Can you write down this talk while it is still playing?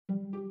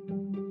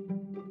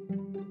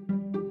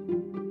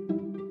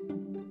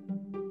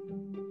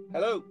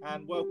Hello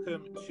and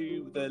welcome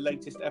to the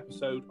latest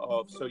episode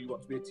of So You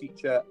Want to Be a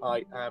Teacher.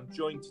 I am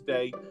joined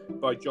today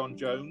by John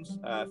Jones,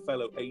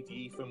 fellow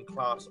ADE from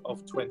class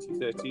of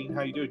 2013.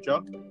 How you doing,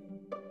 John?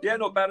 Yeah,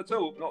 not bad at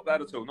all. Not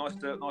bad at all. Nice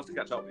to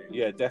catch up with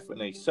you. Yeah,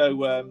 definitely.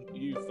 So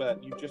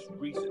you've just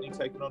recently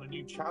taken on a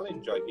new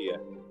challenge, I hear.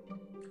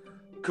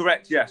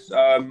 Correct. Yes.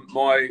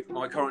 My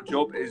current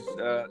job is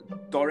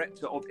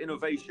Director of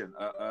Innovation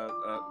at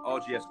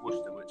RGS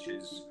Worcester, which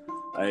is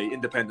an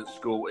independent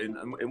school in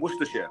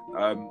Worcestershire.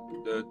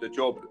 The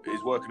job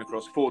is working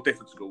across 4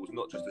 different schools,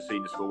 not just the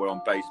senior school where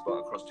I'm based, but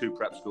across 2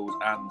 prep schools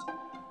and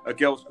a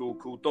girls' school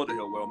called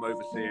Dodderhill, where I'm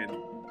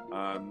overseeing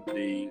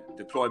the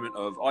deployment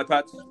of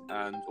iPads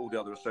and all the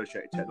other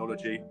associated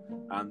technology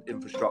and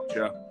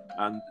infrastructure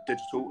and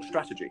digital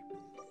strategy.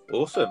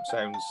 Awesome.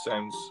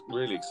 Sounds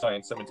really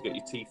exciting, something to get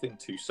your teeth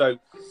into. So,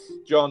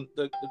 John,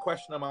 the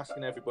question I'm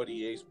asking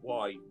everybody is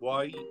why?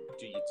 Why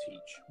do you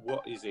teach?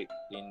 What is it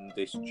in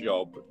this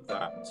job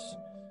that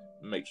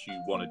makes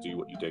you want to do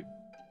what you do?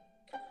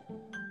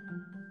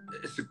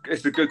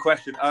 It's a good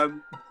question. I've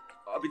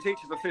been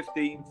teaching for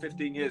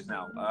 15 years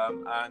now,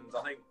 and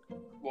I think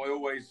what I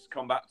always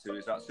come back to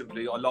is that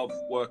simply I love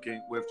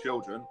working with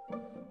children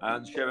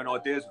and sharing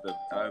ideas with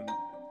them.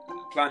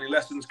 Planning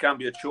lessons can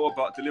be a chore,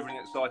 but delivering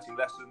exciting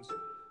lessons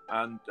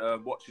and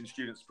watching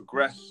students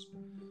progress,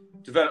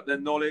 develop their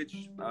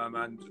knowledge,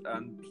 and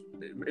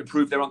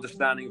improve their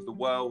understanding of the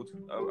world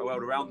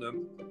around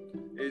them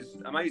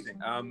is amazing.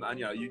 And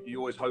you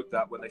always hope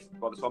that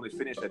by the time they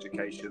finish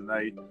education,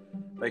 they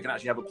can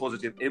actually have a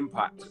positive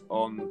impact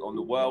on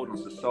the world, on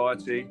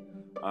society,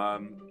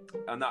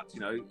 and that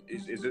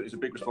is a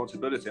big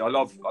responsibility. I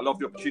love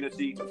the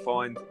opportunity to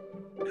find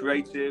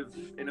creative,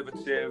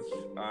 innovative,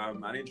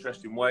 and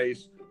interesting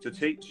ways to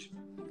teach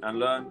and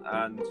learn.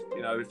 And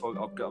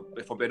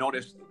if I'm being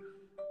honest,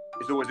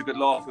 it's always a good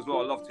laugh as well.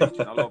 I love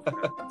teaching. I love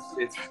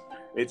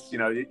it's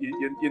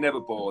you're never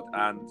bored,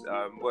 and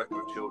working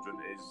with children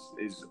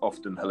is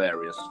often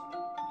hilarious.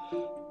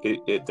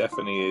 It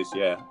definitely is.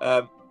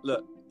 Yeah.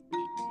 Look,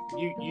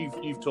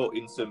 you've taught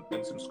in some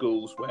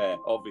schools where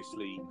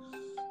obviously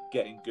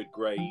getting good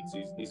grades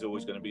is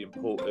always going to be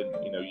important.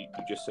 You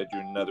just said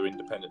you're in another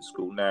independent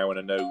school now, and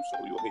I know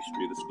sort of your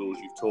history of the schools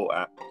you've taught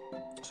at.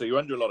 So you're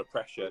under a lot of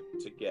pressure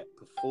to get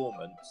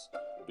performance,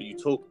 but you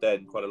talk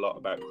then quite a lot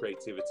about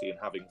creativity and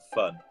having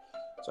fun.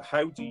 So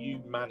how do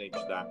you manage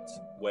that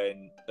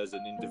when, as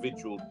an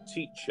individual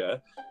teacher,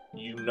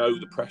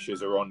 the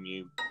pressures are on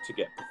you to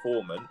get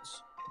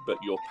performance, but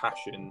your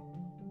passion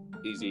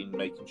is in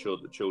making sure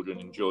that the children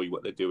enjoy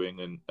what they're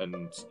doing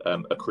and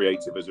are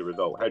creative as a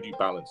result? How do you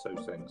balance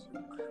those things?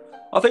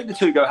 I think the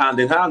two go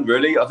hand in hand,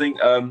 really. I think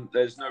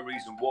there's no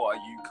reason why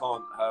you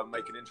can't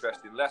make an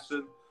interesting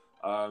lesson,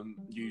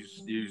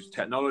 use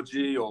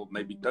technology, or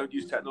maybe don't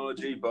use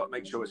technology, but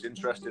make sure it's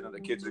interesting and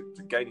the kids are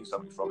gaining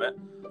something from it.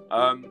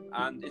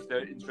 And if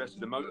they're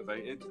interested and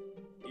motivated,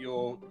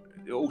 you're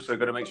also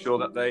going to make sure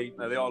that they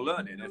are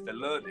learning. If they're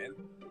learning,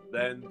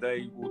 then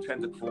they will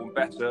tend to perform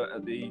better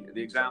at the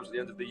exams at the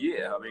end of the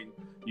year. I mean,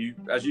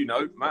 as you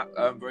know, Matt,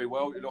 very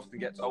well, you'll often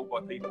get told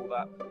by people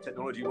that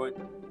technology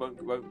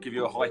won't give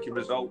you a hike in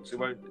results. It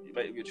won't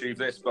make you achieve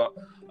this, but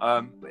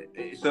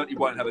it certainly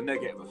won't have a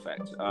negative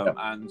effect.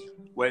 And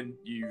when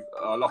you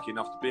are lucky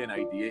enough to be an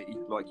ADE,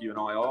 like you and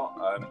I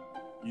are,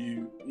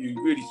 you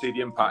really see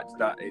the impact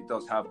that it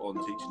does have on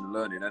teaching and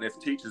learning. And if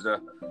teachers are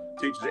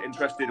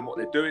interested in what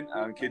they're doing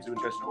and kids are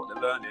interested in what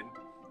they're learning,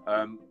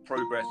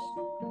 progress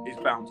is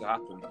bound to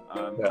happen.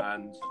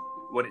 And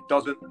when it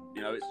doesn't,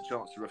 it's a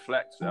chance to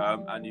reflect,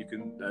 and you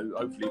can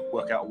hopefully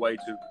work out a way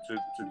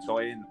to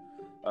tie in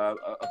a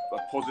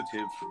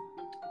positive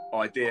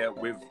idea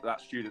with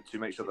that student to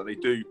make sure that they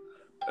do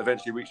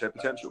eventually reach their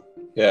potential.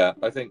 Yeah,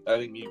 I think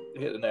you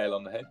hit the nail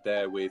on the head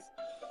there with,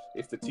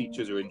 if the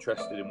teachers are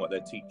interested in what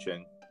they're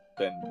teaching,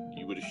 then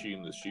you would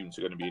assume that students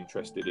are going to be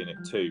interested in it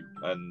too.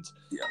 And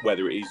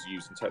whether it is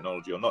using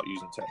technology or not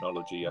using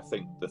technology, I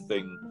think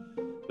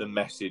the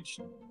message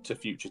to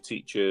future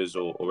teachers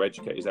or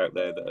educators out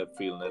there that are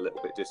feeling a little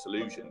bit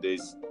disillusioned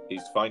is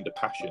find a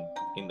passion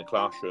in the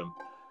classroom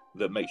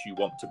that makes you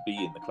want to be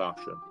in the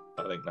classroom.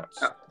 I think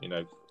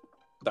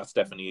that's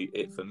definitely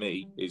it for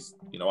me.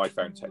 I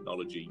found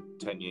technology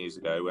 10 years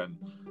ago and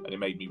it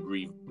made me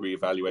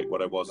reevaluate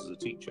what I was as a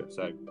teacher.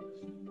 So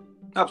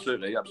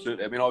absolutely. I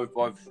mean, I think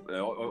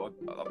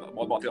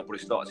I probably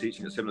started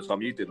teaching at a similar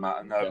time you did,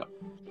 Matt, and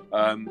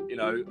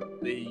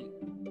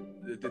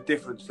the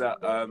difference that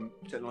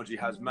technology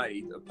has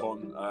made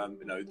upon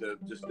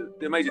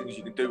the amazing things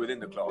you can do within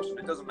the classroom.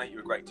 It doesn't make you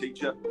a great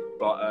teacher,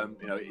 but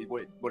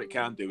what it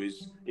can do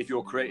is, if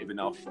you're creative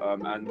enough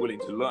and willing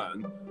to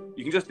learn,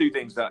 you can just do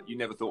things that you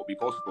never thought would be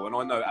possible. And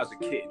I know as a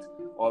kid,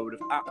 I would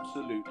have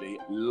absolutely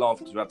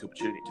loved to have the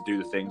opportunity to do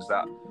the things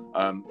that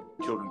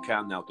children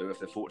can now do if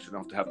they're fortunate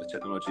enough to have the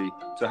technology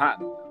to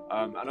hand.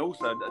 And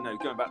also,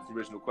 going back to the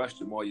original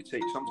question, why you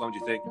teach, sometimes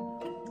you think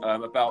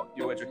about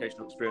your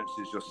educational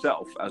experiences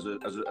yourself as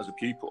a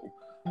pupil.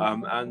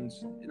 And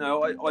you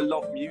know, I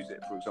love music,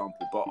 for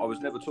example, but I was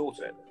never taught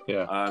it.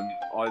 Yeah.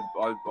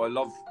 I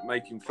love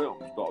making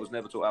films, but I was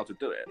never taught how to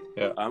do it.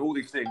 Yeah. All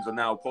these things are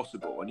now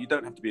possible, and you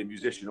don't have to be a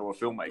musician or a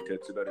filmmaker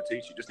to go to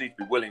teach. You just need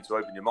to be willing to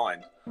open your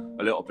mind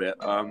a little bit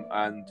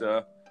and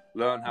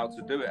learn how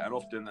to do it. And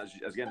often, as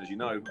you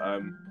know,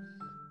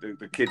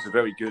 the kids are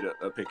very good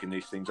at picking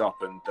these things up,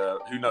 and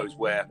who knows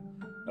where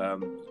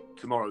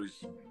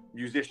tomorrow's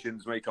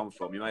musicians may come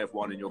from. You may have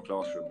one in your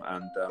classroom,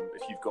 and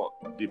if you've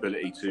got the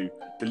ability to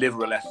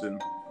deliver a lesson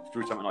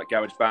through something like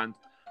GarageBand,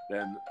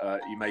 then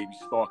you may be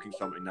sparking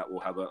something that will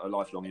have a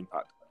lifelong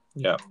impact.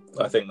 Yeah,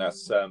 I think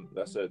that's an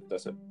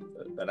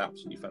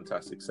absolutely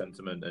fantastic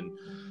sentiment, and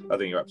I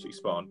think you're absolutely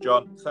spot on.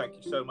 John, thank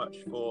you so much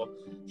for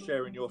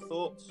sharing your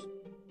thoughts,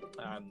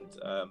 and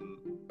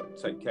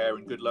take care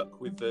and good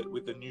luck with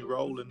the new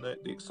role and the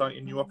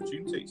exciting new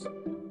opportunities.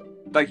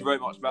 Thank you very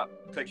much, Matt.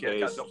 Take care.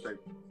 Cheers. Catch up soon.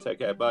 Take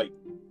care. Bye.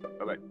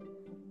 Bye-bye.